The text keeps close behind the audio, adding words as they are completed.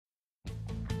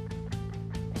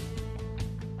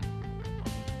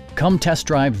Come test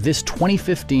drive this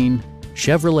 2015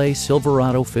 Chevrolet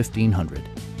Silverado 1500.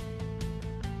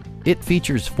 It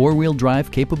features four-wheel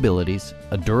drive capabilities,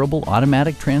 a durable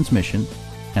automatic transmission,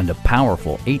 and a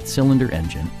powerful 8-cylinder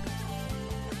engine.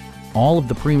 All of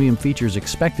the premium features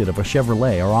expected of a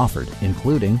Chevrolet are offered,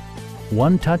 including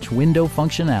one-touch window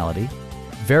functionality,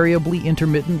 variably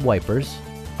intermittent wipers,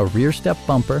 a rear step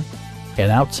bumper, an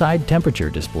outside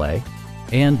temperature display,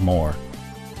 and more.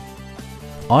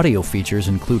 Audio features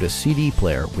include a CD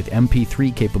player with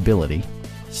MP3 capability,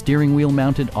 steering wheel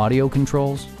mounted audio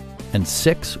controls, and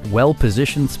 6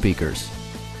 well-positioned speakers.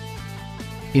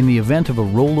 In the event of a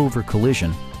rollover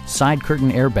collision, side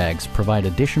curtain airbags provide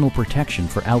additional protection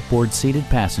for outboard seated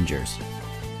passengers.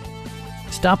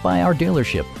 Stop by our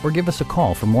dealership or give us a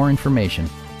call for more information.